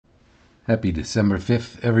Happy December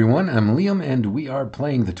 5th, everyone. I'm Liam, and we are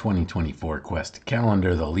playing the 2024 quest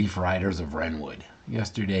calendar, the Leaf Riders of Wrenwood.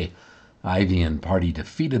 Yesterday, Ivy and party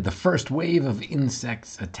defeated the first wave of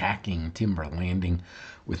insects attacking Timber Landing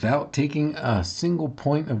without taking a single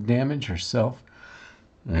point of damage herself.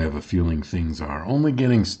 I have a feeling things are only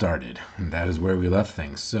getting started, and that is where we left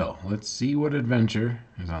things. So, let's see what adventure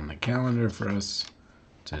is on the calendar for us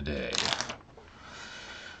today.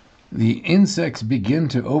 The insects begin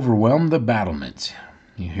to overwhelm the battlement.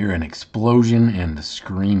 You hear an explosion and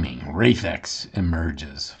screaming. Wrathex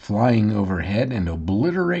emerges, flying overhead and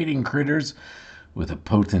obliterating critters with a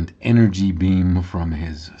potent energy beam from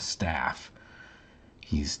his staff.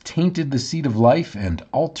 He's tainted the seed of life and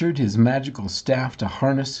altered his magical staff to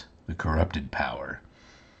harness the corrupted power.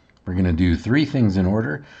 We're going to do 3 things in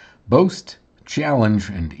order: boast, challenge,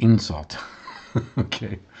 and insult.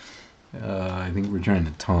 Okay. I think we're trying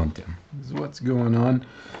to taunt him. This is what's going on.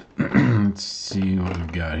 Let's see what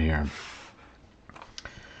we've got here.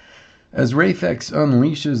 As Wrathex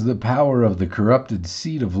unleashes the power of the corrupted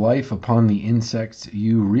seed of life upon the insects,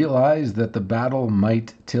 you realize that the battle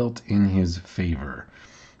might tilt in his favor.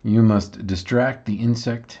 You must distract the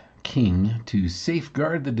insect king to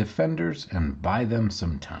safeguard the defenders and buy them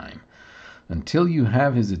some time. Until you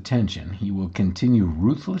have his attention, he will continue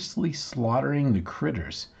ruthlessly slaughtering the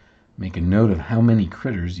critters. Make a note of how many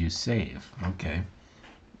critters you save. Okay.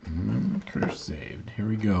 Critters saved. Here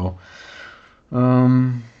we go.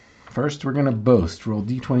 First, we're going to boast. Roll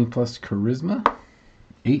d20 plus charisma.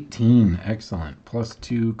 18. Excellent. Plus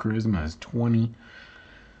 2 charisma is 20.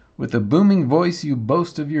 With a booming voice, you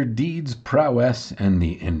boast of your deeds, prowess, and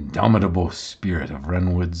the indomitable spirit of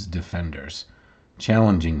Wrenwood's defenders,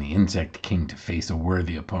 challenging the Insect King to face a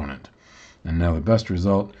worthy opponent. And now the best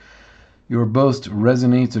result. Your boast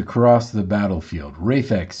resonates across the battlefield.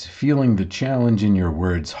 Wrathex, feeling the challenge in your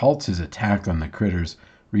words, halts his attack on the critters,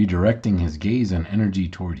 redirecting his gaze and energy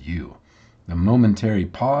toward you. The momentary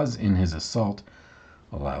pause in his assault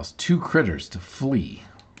allows 2 critters to flee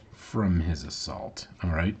from his assault.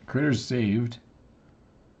 All right, critters saved.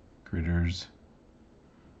 Critters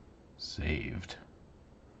saved.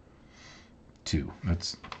 2.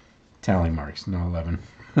 That's tally marks, no 11.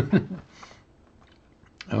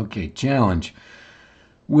 Okay, challenge.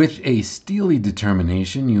 With a steely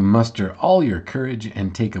determination, you muster all your courage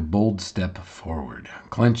and take a bold step forward.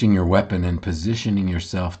 Clenching your weapon and positioning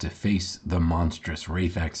yourself to face the monstrous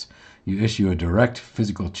Wrathex, you issue a direct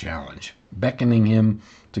physical challenge, beckoning him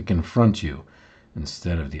to confront you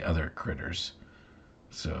instead of the other critters.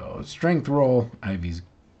 So, strength roll. Ivy's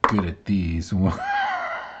good at these.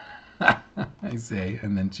 I say,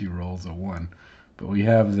 and then she rolls a 1. But we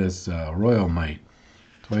have this Royal Might.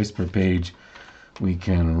 Twice per page, we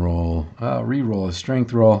can re-roll a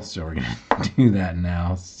strength roll. So we're going to do that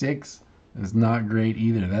now. 6 is not great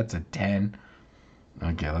either. That's a 10.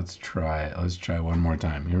 Okay, let's try it. Let's try one more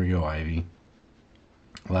time. Here we go, Ivy.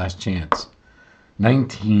 Last chance.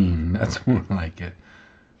 19. That's more like it.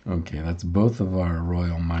 Okay, that's both of our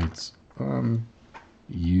Royal Mights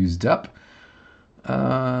used up.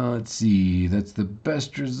 Let's see. That's the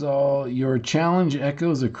best result. Your challenge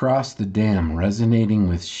echoes across the dam, resonating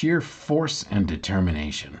with sheer force and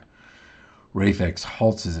determination. Wrathex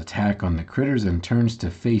halts his attack on the critters and turns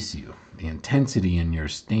to face you. The intensity in your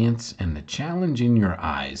stance and the challenge in your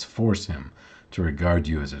eyes force him to regard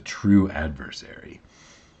you as a true adversary.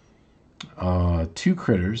 2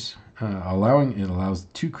 critters, it allows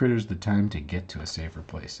 2 critters the time to get to a safer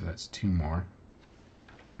place. So that's 2 more.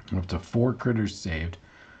 Up to 4 critters saved.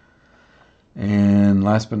 And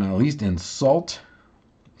last but not least, insult.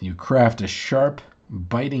 You craft a sharp,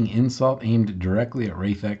 biting insult aimed directly at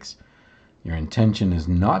Wrathex. Your intention is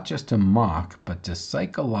not just to mock, but to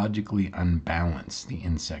psychologically unbalance the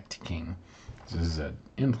Insect King. This is an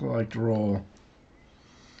intellect roll.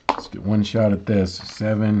 Let's get one shot at this.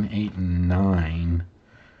 7, 8, and 9.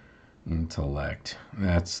 Intellect.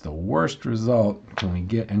 That's the worst result. Can we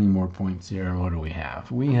get any more points here? What do we have?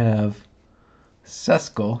 We have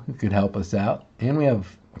Seskel, who could help us out. And we have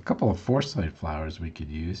a couple of foresight flowers we could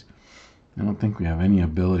use. I don't think we have any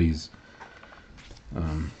abilities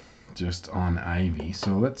just on Ivy.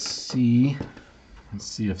 So let's see. Let's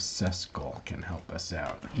see if Seskel can help us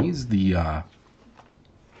out. He's the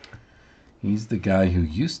guy who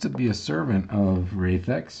used to be a servant of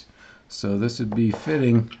Wrathex. So this would be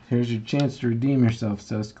fitting. Here's your chance to redeem yourself,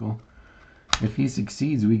 Seskel. If he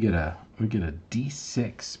succeeds, we get a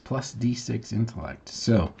D6 plus D6 intellect.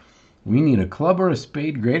 So we need a club or a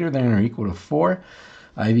spade greater than or equal to 4.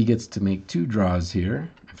 Ivy gets to make 2 draws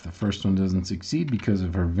here if the first one doesn't succeed because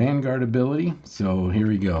of her Vanguard ability. So here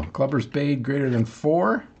we go. Club or spade greater than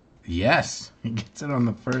 4. Yes, he gets it on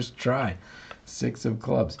the first try. 6 of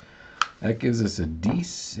clubs. That gives us a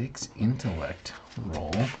D6 intellect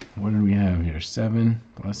roll. What do we have here? 7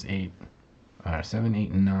 plus 8. 7,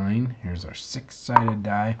 8, 9. Here's our 6-sided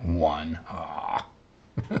die. 1. Ah,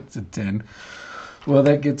 that's a 10. Well,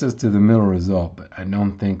 that gets us to the middle result, but I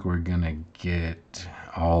don't think we're going to get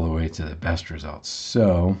all the way to the best results.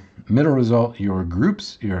 So, middle result, your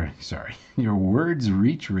words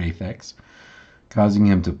reach Raythex, causing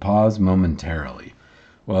him to pause momentarily.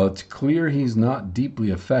 While it's clear he's not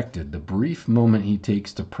deeply affected, the brief moment he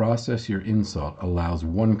takes to process your insult allows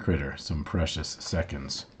one critter some precious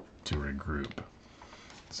seconds to regroup.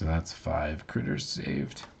 So that's 5 critters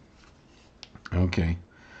saved. Okay.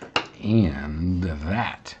 And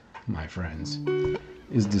that, my friends,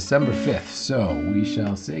 is December 5th. So we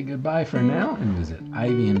shall say goodbye for now and visit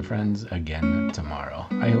Ivy and Friends again tomorrow.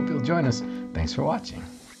 I hope you'll join us. Thanks for watching.